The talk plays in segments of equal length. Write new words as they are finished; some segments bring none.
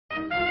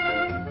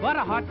but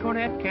a hot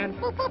cornet can.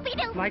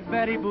 Boop-boop-be-doo. Like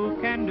Betty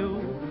Boop can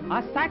do,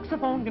 a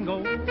saxophone can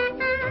go.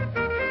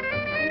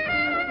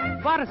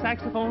 But a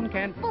saxophone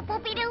can.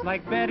 Boop-boop-be-doo.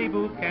 Like Betty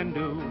Boop can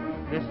do.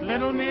 This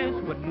little miss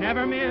would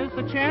never miss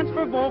a chance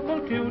for vocal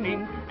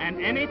tuning.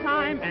 And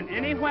anytime and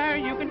anywhere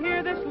you can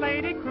hear this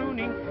lady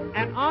crooning.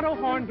 An auto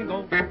horn can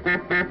go.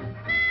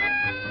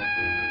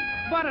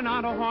 But an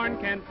auto horn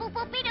can.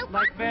 Boop-boop-be-doo.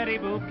 Like Betty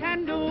Boop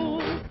can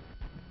do.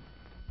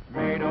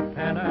 Made of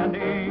pen and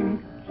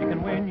ink, she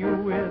can win you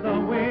with a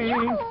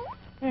wink.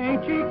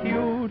 Ain't she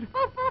cute?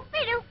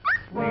 Boop-boop-be-doo.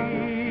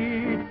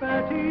 Sweet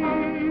Betty.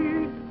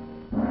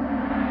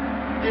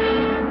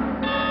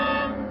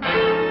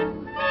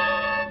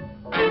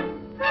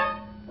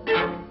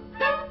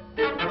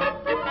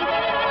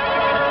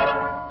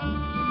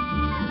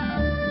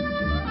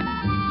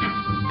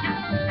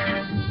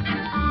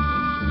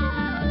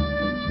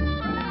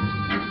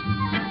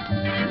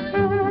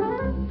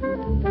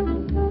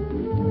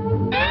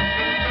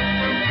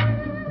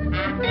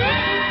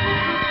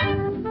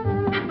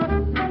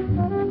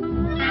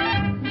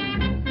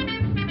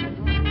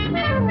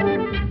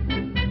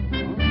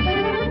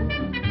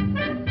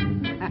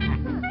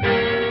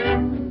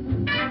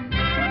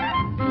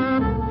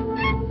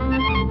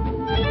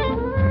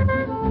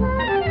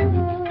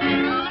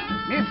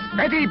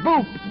 Betty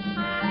Boop!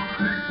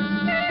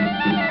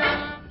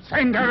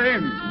 Send her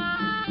in!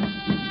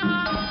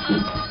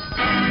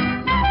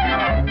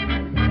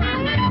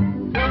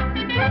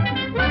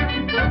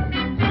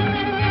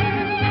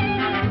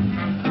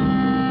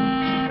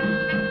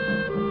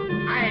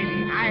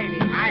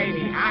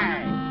 Hi.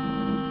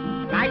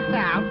 Lights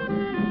out.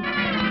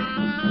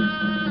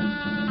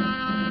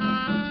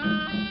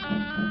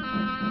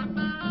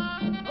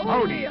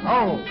 Howdy ho!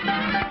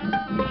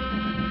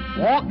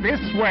 Walk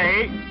this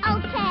way.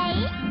 Okay.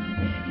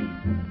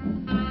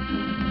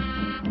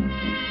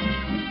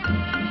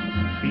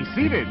 Be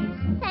seated.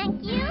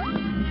 Thank you.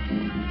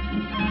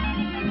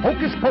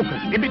 Hocus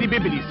pocus, ibbity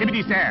bibbity,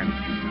 sibbity sand.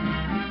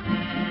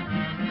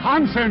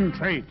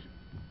 Concentrate.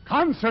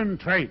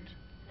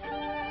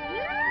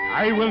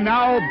 I will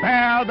now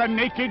bear the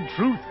naked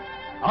truth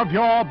of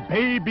your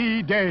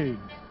baby days.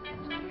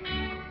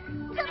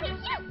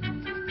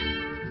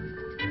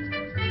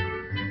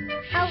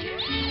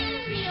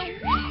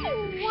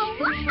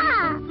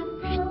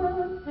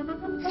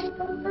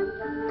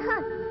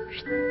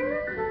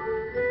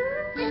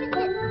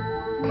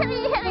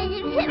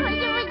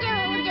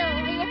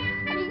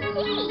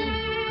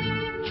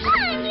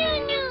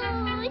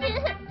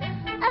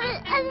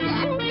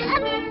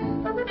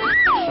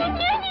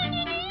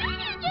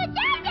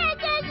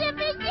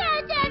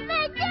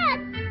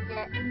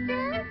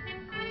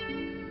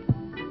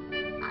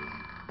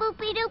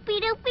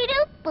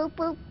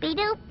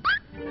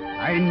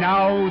 I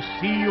now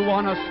see you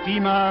on a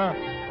steamer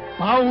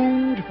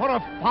bound for a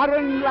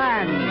foreign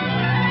land.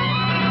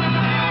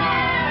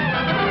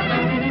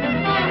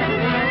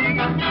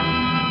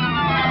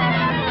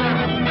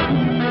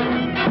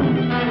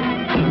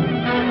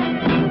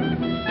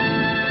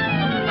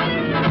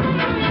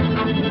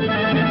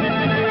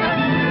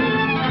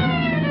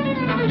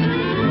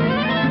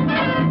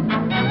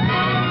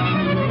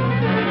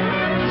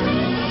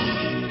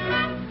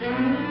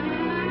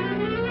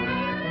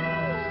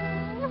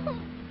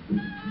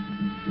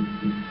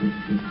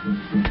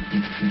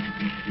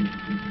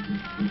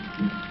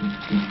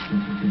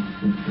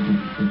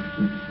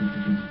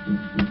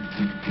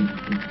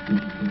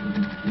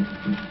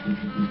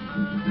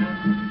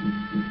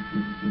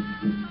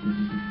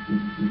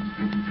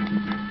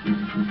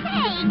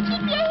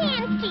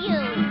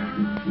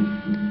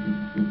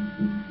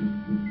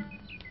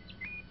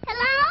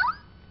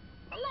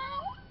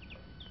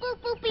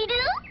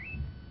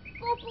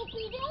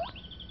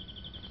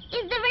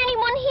 Is there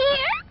anyone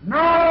here?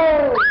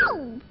 No!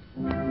 Oh!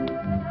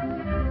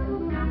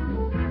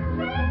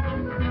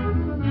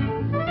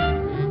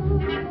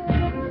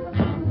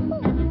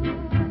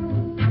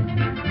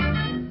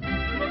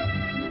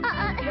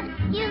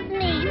 Excuse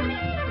me.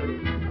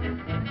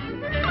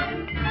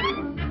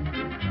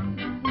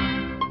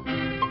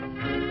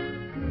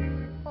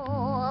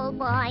 All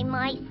by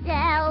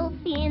myself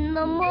in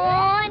the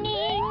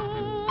morning.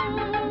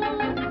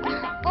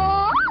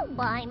 All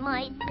by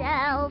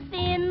myself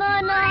in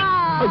the night.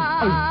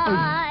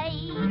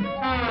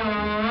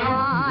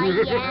 I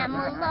am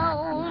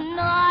alone,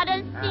 not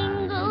a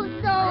single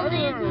soul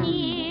is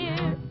near.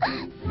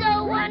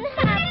 So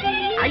unhappy.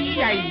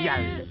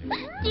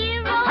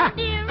 Dear, oh,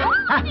 dear,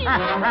 oh, dear.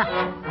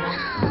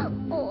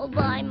 All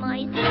by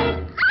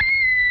myself.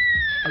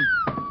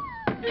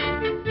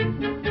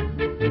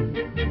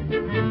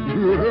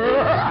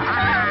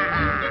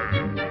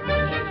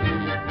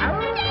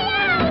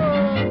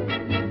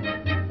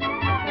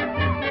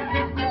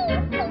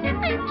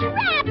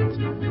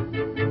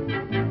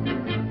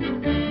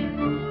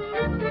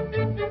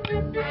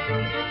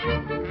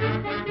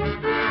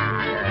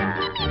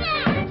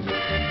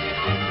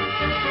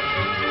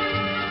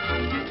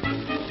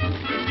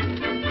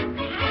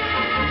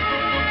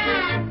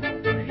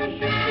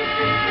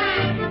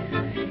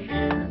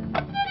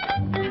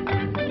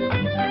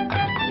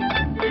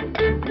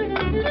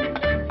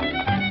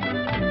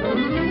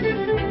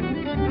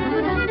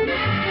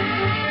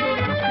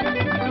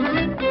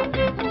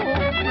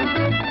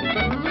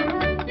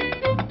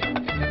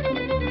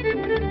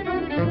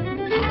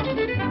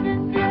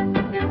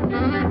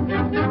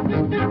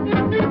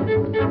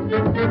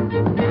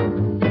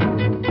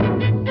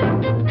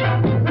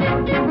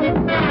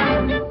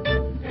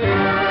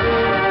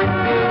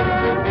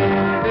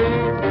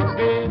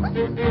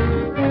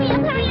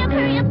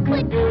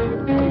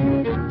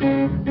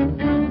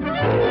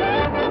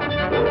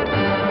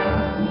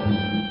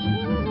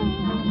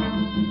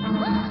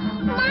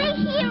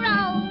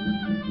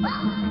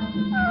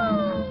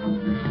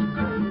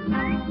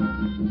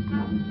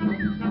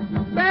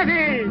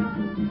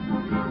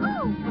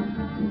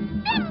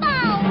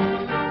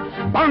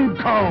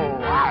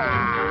 Bunko!